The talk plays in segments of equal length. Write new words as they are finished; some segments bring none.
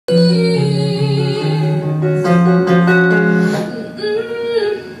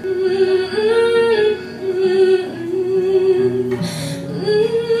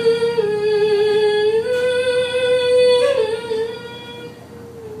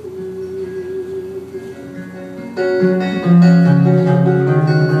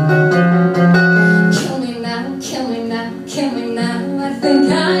Kill me now, kill me now, kill me now. I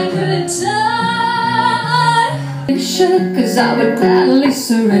think I could die. 'Cause I would gladly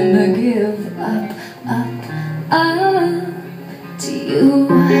surrender, give up to you.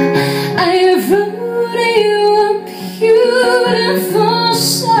 I wrote you a beautiful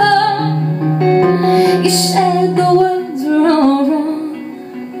song. You said the words were all wrong.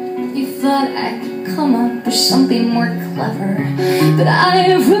 You thought I could come up with something more clever, but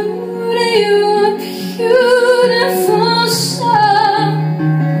I wrote you a beautiful song.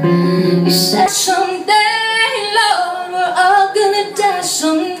 You said someday, Lord, we're all gonna die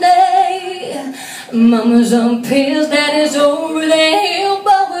someday. Mama's on pills, daddy's over the hill,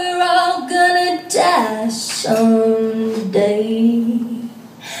 but we're all gonna die someday.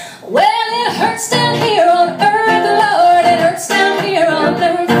 Well, it hurts down here on earth, Lord, it hurts down here on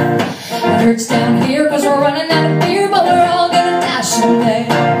earth. It hurts down here 'cause we're running out of beer, but we're all gonna die someday.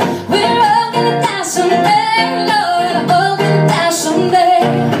 We're all gonna die someday, Lord, we're all gonna die someday.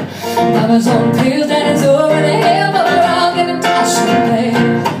 Mama's on pills, daddy's over the hill, but we're all gonna die someday.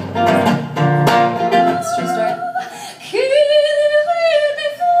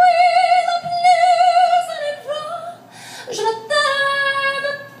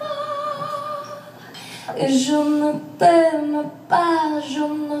 Je ne t'aime pas, je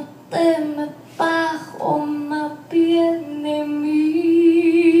ne t'aime pas, oh ma bien-aimée.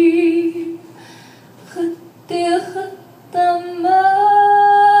 Retire ta main,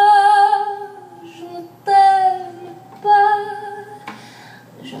 je ne t'aime pas,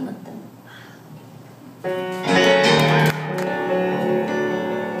 je ne t'aime pas.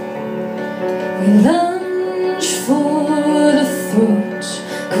 We lunge for the throat,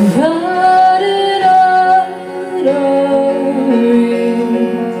 carotid artery.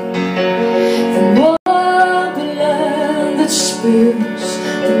 The more blood that spills,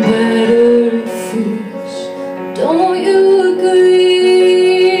 the better it feels. Don't you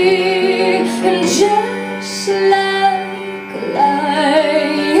agree? And just like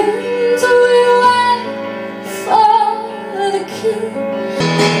lions, we wait for the king.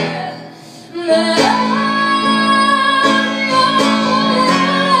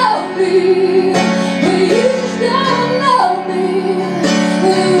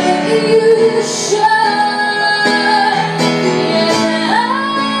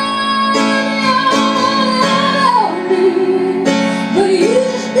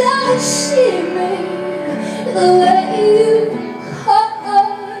 The way you call.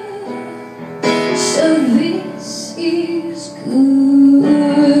 So this is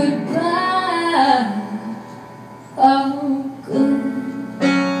goodbye. Oh, good.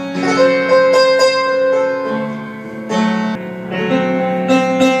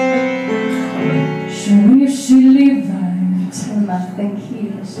 Show me your silly vibe. Tell him I think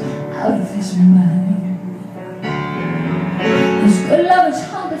he's out of his mind. His good love is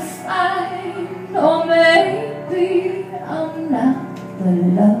hard to find, or maybe I'm not the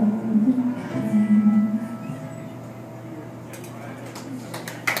loving kind.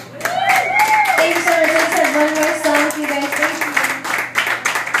 Thank you so much. Let's have one more song for you guys. Thank you.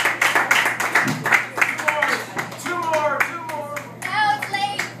 Two more. Now it's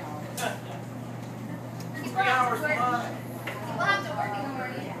late. 3 hours behind. We'll have to work in the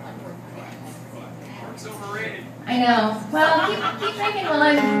morning. Work's overrated. I know. Well, keep drinking while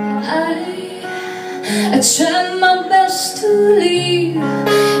I'm... I tried my best to leave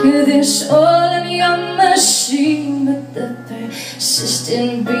this all in your machine, but the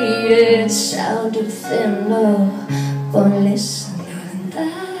persistent beat, it sounded thin, low, but listen to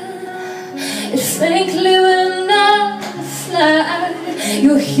that. It frankly will not fly.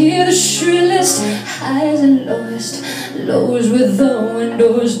 You'll hear the shrillest highs and lowest lows with the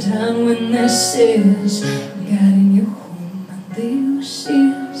windows down when this is guiding you home, and they'll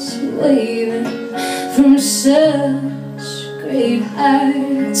see us waving from such great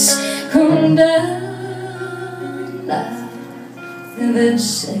heights. Come down and then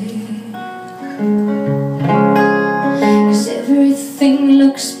say, 'cause everything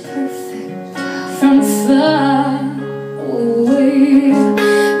looks perfect from far away.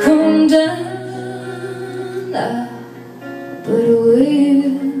 Come down, but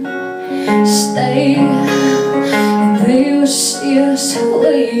we'll stay, and they will see us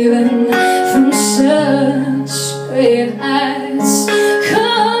waving from such great heights.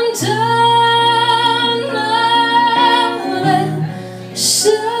 Come down and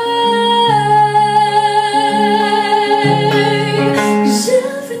say, 'cause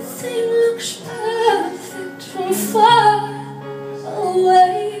everything looks perfect from far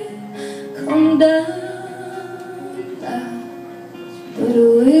away. Come down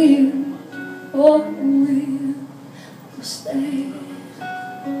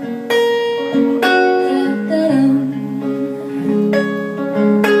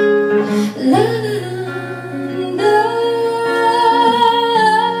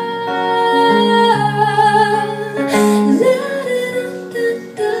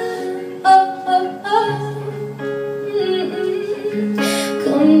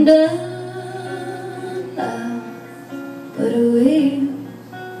I'm done now, but we'll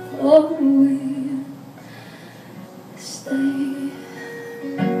stay.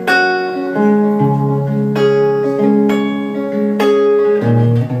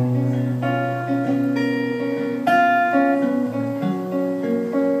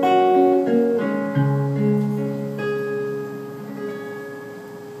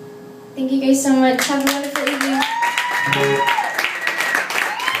 Thank you guys so much. Have a wonderful evening.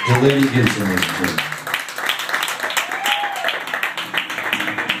 Delaney Gibson.